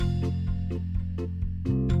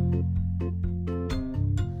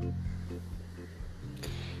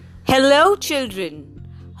Hello children,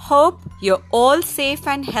 hope you're all safe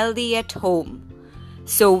and healthy at home.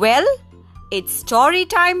 It's story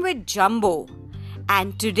time with Jumbo,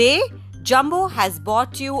 and today Jumbo has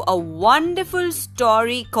brought you a wonderful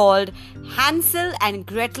story called Hansel and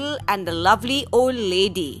Gretel and the Lovely Old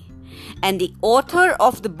Lady, and the author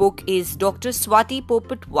of the book is Dr. Swati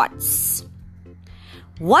Popat Watts.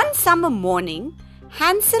 One summer morning,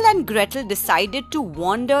 Hansel and Gretel decided to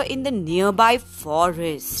wander in the nearby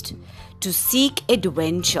forest to seek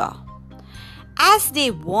adventure. As they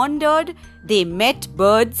wandered, they met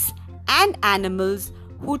birds and animals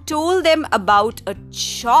who told them about a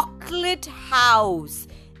chocolate house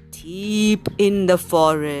deep in the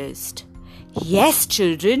forest. Yes,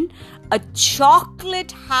 children, a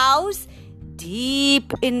chocolate house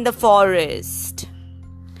deep in the forest.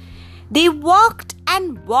 They walked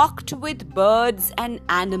and walked with birds and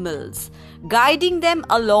animals, guiding them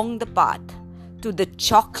along the path to the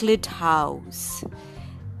chocolate house.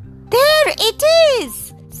 "There it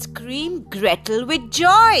is!" screamed Gretel with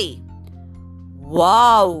joy.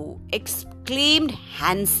 "Wow!" exclaimed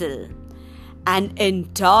Hansel. "An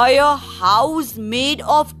entire house made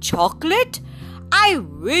of chocolate? I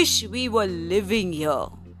wish we were living here."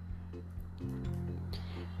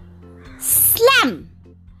 Slam!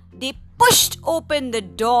 They pushed open the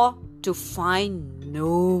door to find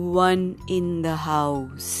no one in the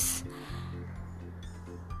house.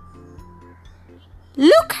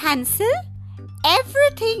 "Look, Hansel,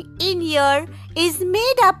 everything in here is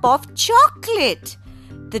made up of chocolate.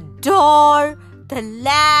 The door, the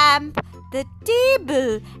lamp, the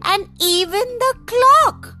table, and even the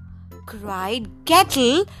clock," cried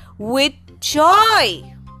Gretel with joy.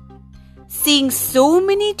 Seeing so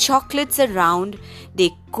many chocolates around,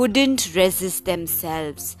 they couldn't resist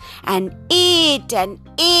themselves and ate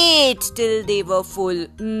till they were full.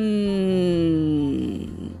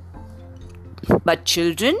 But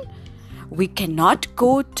children, we cannot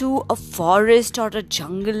go to a forest or a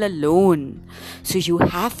jungle alone. So you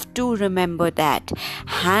have to remember that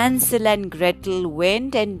Hansel and Gretel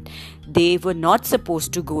went and they were not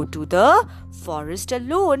supposed to go to the forest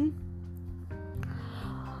alone.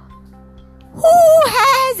 "Who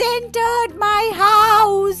has entered my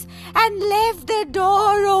house and left the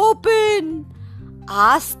door open?"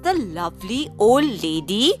 asked the lovely old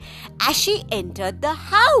lady as she entered the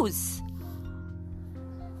house.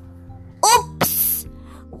 "Oops!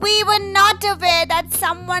 We were not aware that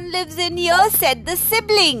someone lives in here," said the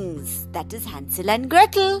siblings. That is Hansel and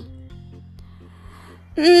Gretel.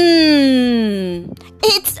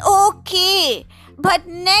 It's okay, but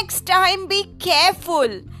next time be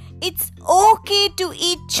careful. It's okay to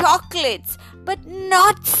eat chocolates, but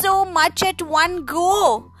not so much at one go.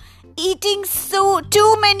 Eating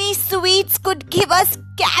too many sweets could give us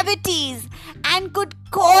cavities and could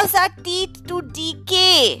cause our teeth to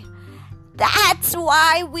decay. That's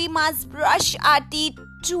why we must brush our teeth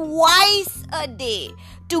twice a day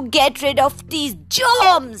to get rid of these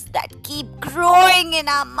germs that keep growing in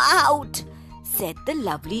our mouth, said the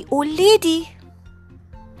lovely old lady.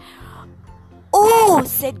 "Oh,"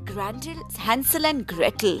 said Hansel and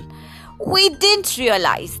Gretel, "we didn't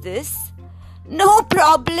realize this." "No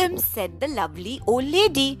problem," said the lovely old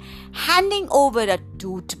lady, handing over a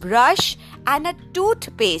toothbrush and a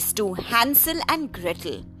toothpaste to Hansel and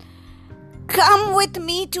Gretel. "Come with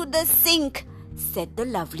me to the sink," said the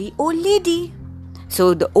lovely old lady.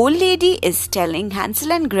 So the old lady is telling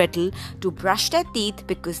Hansel and Gretel to brush their teeth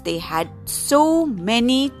because they had so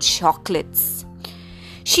many chocolates.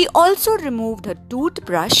 She also removed her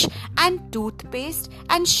toothbrush and toothpaste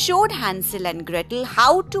and showed Hansel and Gretel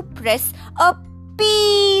how to press a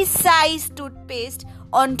pea-sized toothpaste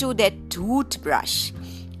onto their toothbrush.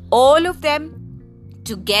 All of them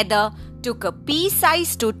together took a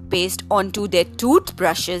pea-sized toothpaste onto their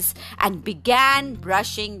toothbrushes and began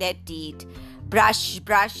brushing their teeth. "Brush,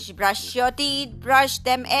 brush, brush your teeth, brush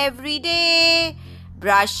them every day.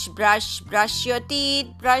 Brush, brush, brush your teeth,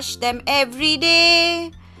 brush them every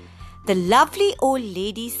day." The lovely old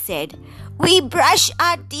lady said, "We brush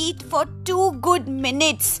our teeth for 2 good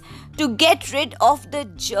minutes to get rid of the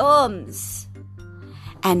germs."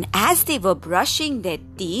 And as they were brushing their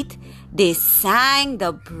teeth, they sang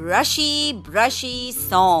the brushy, brushy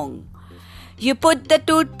song. "You put the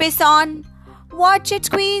toothpaste on, watch it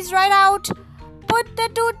squeeze right out. Put the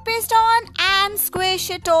toothpaste on and squish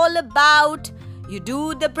it all about. You do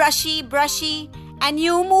the brushy, brushy, and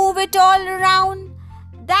you move it all around.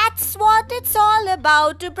 That's what it's all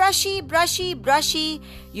about, brushy, brushy, brushy.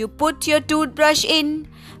 You put your toothbrush in,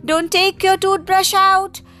 don't take your toothbrush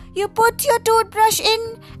out. You put your toothbrush in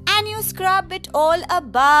and you scrub it all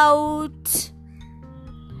about."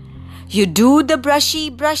 You do the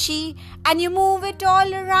brushy and you move it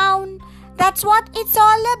all around. That's what it's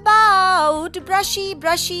all about.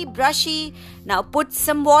 Brushy. Now put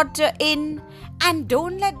some water in and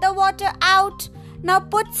don't let the water out. Now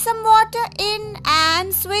put some water in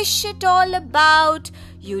and swish it all about.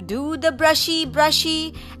 You do the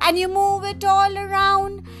brushy and you move it all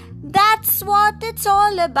around. That's what it's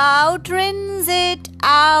all about. Rinse it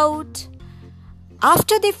out.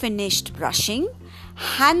 After they finished brushing,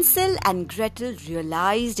 Hansel and Gretel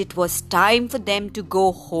realized it was time for them to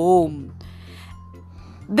go home.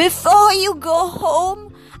 Before you go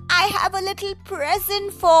home, I have a little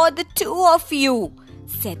present for the two of you,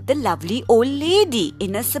 said the lovely old lady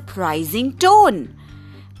in a surprising tone.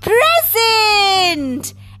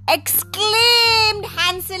 Present! Exclaimed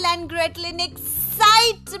Hansel and Gretel in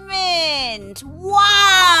excitement.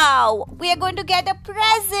 Wow! We are going to get a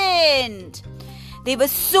present. They were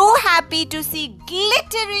so happy to see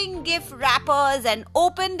glittering gift wrappers and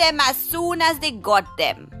opened them as soon as they got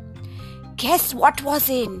them. Guess what was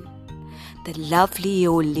in? The lovely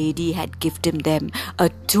old lady had gifted them a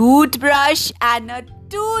toothbrush and a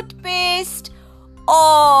toothpaste.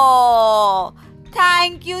 Oh,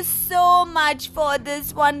 thank you so much for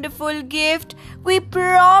this wonderful gift. We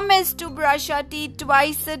promise to brush our teeth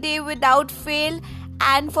twice a day without fail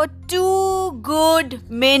and for 2 good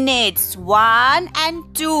minutes. 1 and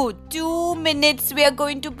 2. 2 minutes we are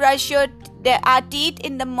going to brush our teeth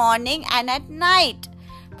in the morning and at night,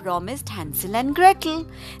 promised Hansel and Gretel.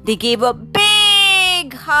 They gave a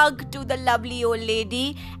big hug to the lovely old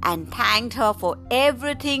lady and thanked her for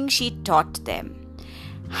everything she taught them.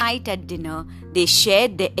 Night at dinner, they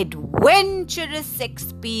shared their adventurous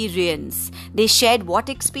experience. They shared what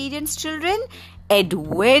experience, children?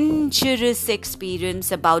 Adventurous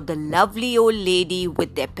experience about the lovely old lady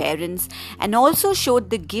with their parents and also showed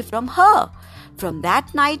the gift from her. From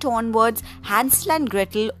that night onwards, Hansel and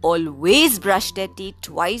Gretel always brushed their teeth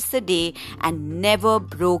twice a day and never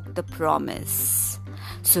broke the promise.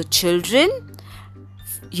 So children,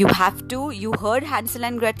 you heard Hansel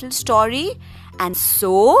and Gretel's story, and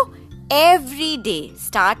so every day,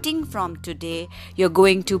 starting from today, you're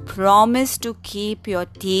going to promise to keep your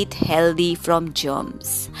teeth healthy from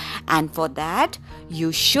germs. And for that,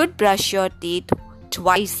 you should brush your teeth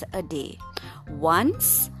twice a day.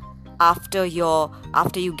 Once after you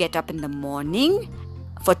get up in the morning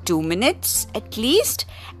for 2 minutes at least,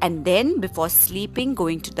 and then before sleeping,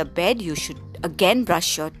 going to the bed, you should again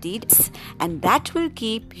brush your teeth, and that will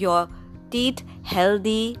keep your teeth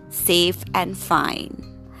healthy, safe and fine.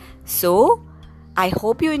 So, I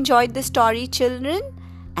hope you enjoyed the story, children,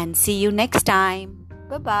 and see you next time.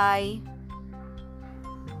 Bye-bye.